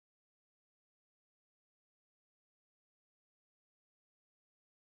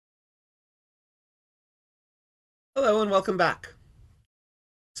Hello and welcome back.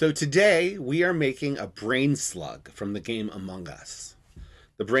 So today we are making a brain slug from the game Among Us.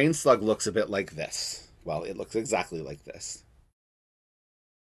 The brain slug looks a bit like this. Well, it looks exactly like this.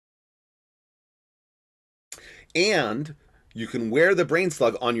 And you can wear the brain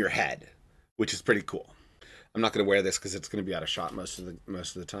slug on your head, which is pretty cool. I'm not going to wear this because it's going to be out of shot most of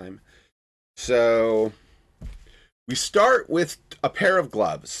the time. So we start with a pair of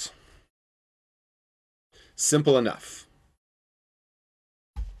gloves. Simple enough.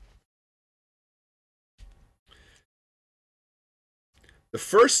 The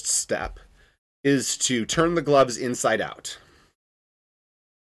first step is to turn the gloves inside out.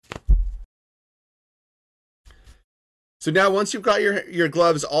 So now once you've got your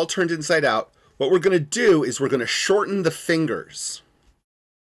gloves all turned inside out, what we're going to do is we're going to shorten the fingers.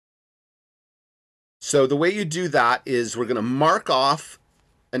 So the way you do that is we're going to mark off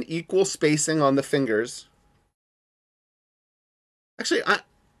an equal spacing on the fingers. Actually,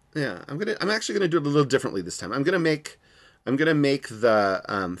 I'm actually going to do it a little differently this time. I'm going to make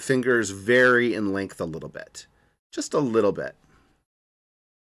the fingers vary in length a little bit, just a little bit.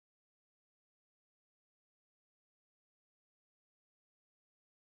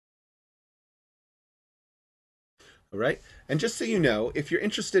 All right. And just so you know, if you're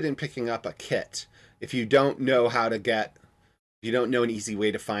interested in picking up a kit, if you don't know how to get, you don't know an easy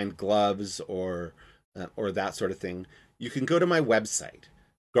way to find gloves or that sort of thing, you can go to my website,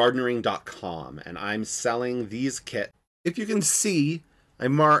 gardnering.com, and I'm selling these kits. If you can see, I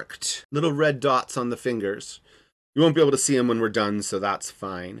marked little red dots on the fingers. You won't be able to see them when we're done, so that's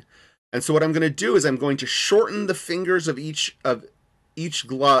fine. And so what I'm going to do is I'm going to shorten the fingers of each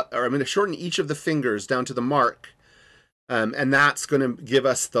glove, or I'm going to shorten each of the fingers down to the mark. And that's going to give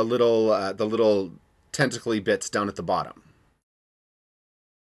us the little tentacly bits down at the bottom.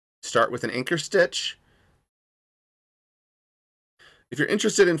 Start with an anchor stitch. If you're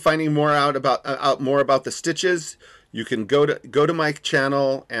interested in finding more out about the stitches, you can go to my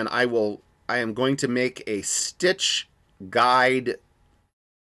channel, and I am going to make a stitch guide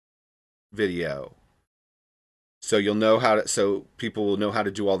video. So so people will know how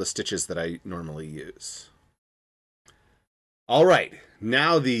to do all the stitches that I normally use. All right,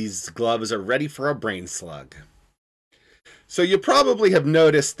 now these gloves are ready for a brain slug. So you probably have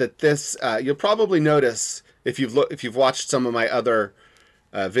noticed that this. You'll probably notice if you've watched some of my other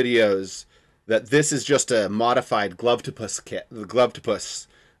videos that this is just a modified Glove-to-Puss kit, the Glove-to-Puss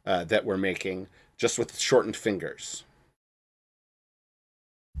that we're making, just with shortened fingers.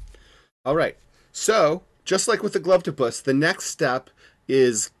 All right. So just like with the Glove-to-Puss, the next step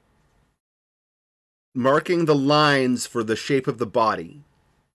is marking the lines for the shape of the body.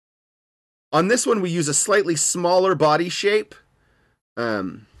 On this one, we use a slightly smaller body shape.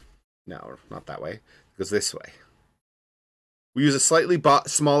 No, not that way. It goes this way. We use a slightly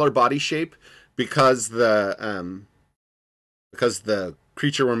smaller body shape because the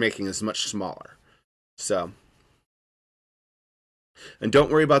creature we're making is much smaller. So, and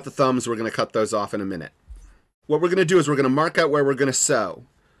don't worry about the thumbs. We're going to cut those off in a minute. What we're going to do is we're going to mark out where we're going to sew.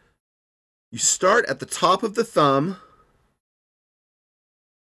 You start at the top of the thumb.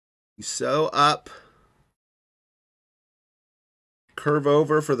 You sew up. Curve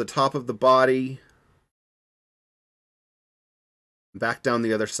over for the top of the body. Back down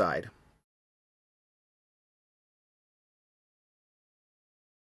the other side.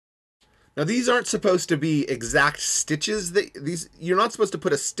 Now these aren't supposed to be exact stitches. You're not supposed to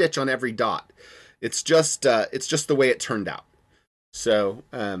put a stitch on every dot. It's just the way it turned out. So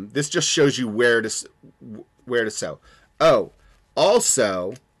this just shows you where to sew. Oh,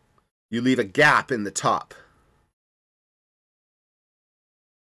 also you leave a gap in the top.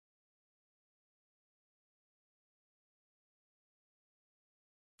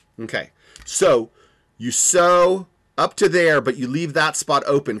 Okay, so you sew up to there, but you leave that spot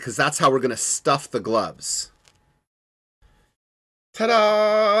open because that's how we're going to stuff the gloves.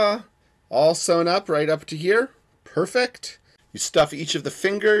 Ta-da! All sewn up right up to here. Perfect. You stuff each of the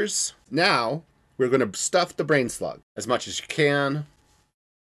fingers. Now we're going to stuff the brain slug as much as you can.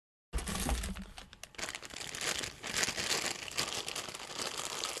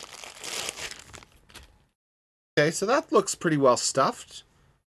 Okay, so that looks pretty well stuffed.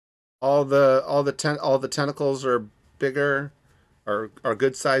 All the tentacles are bigger, are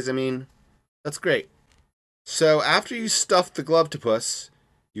good size. I mean, that's great. So after you stuff the Glove-to-Puss,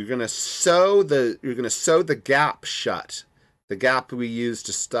 you're gonna sew the gap shut. The gap we use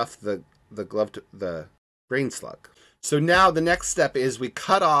to stuff the brain slug. So now the next step is we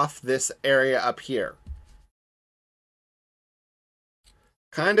cut off this area up here.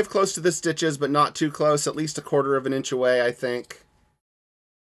 Kind of close to the stitches, but not too close, at least 1/4 of an inch away, I think.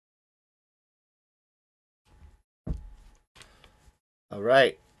 All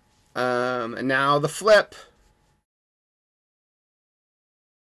right. And now the flip.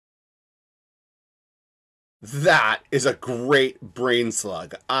 That is a great brain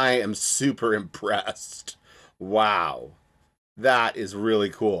slug. I am super impressed. Wow. That is really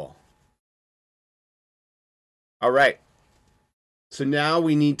cool. All right. So now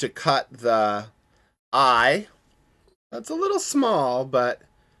we need to cut the eye. That's a little small, but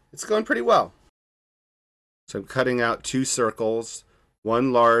it's going pretty well. So I'm cutting out 2 circles,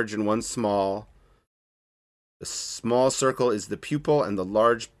 one large and one small. The small circle is the pupil, and the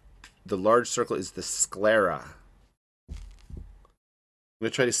large circle is the sclera. I'm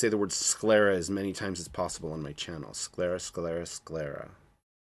going to try to say the word sclera as many times as possible on my channel. Sclera, sclera, sclera.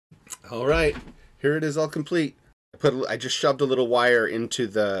 All right, here it is all complete. I just shoved a little wire into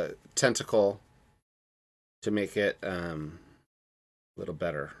the tentacle to make it a little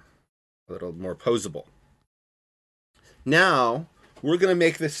better, a little more posable. Now, we're going to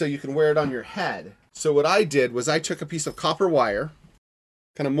make this so you can wear it on your head. So what I did was I took a piece of copper wire,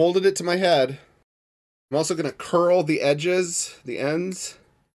 kind of molded it to my head. I'm also going to curl the edges, the ends,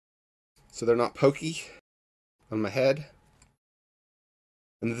 so they're not pokey on my head.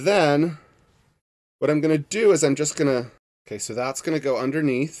 And then what I'm going to do is I'm just going to, okay, so that's going to go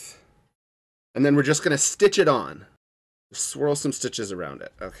underneath. And then we're just going to stitch it on. Just swirl some stitches around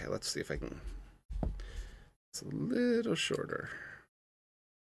it. Okay, let's see if I can. It's a little shorter.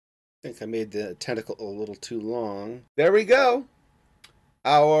 I think I made the tentacle a little too long. There we go.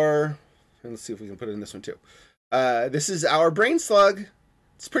 Let's see if we can put it in this one too. This is our brain slug.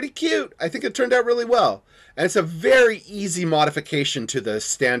 It's pretty cute. I think it turned out really well. And it's a very easy modification to the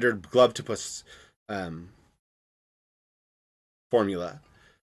standard Glove-to-Puss formula.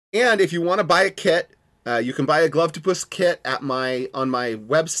 And if you want to buy a kit, you can buy a Glove-to-Puss kit on my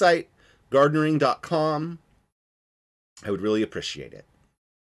website, Gardnering.com. I would really appreciate it.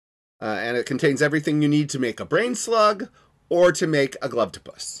 And it contains everything you need to make a brain slug or to make a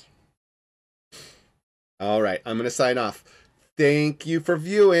Glove-to-Puss. All right, I'm going to sign off. Thank you for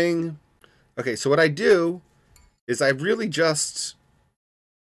viewing. Okay, so what I do is I really just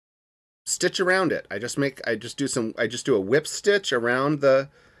stitch around it. I just do a whip stitch around the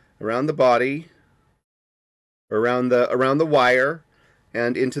body, around the wire,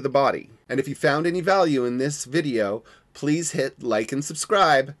 and into the body. And if you found any value in this video, please hit like and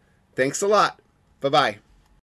subscribe. Thanks a lot. Bye-bye.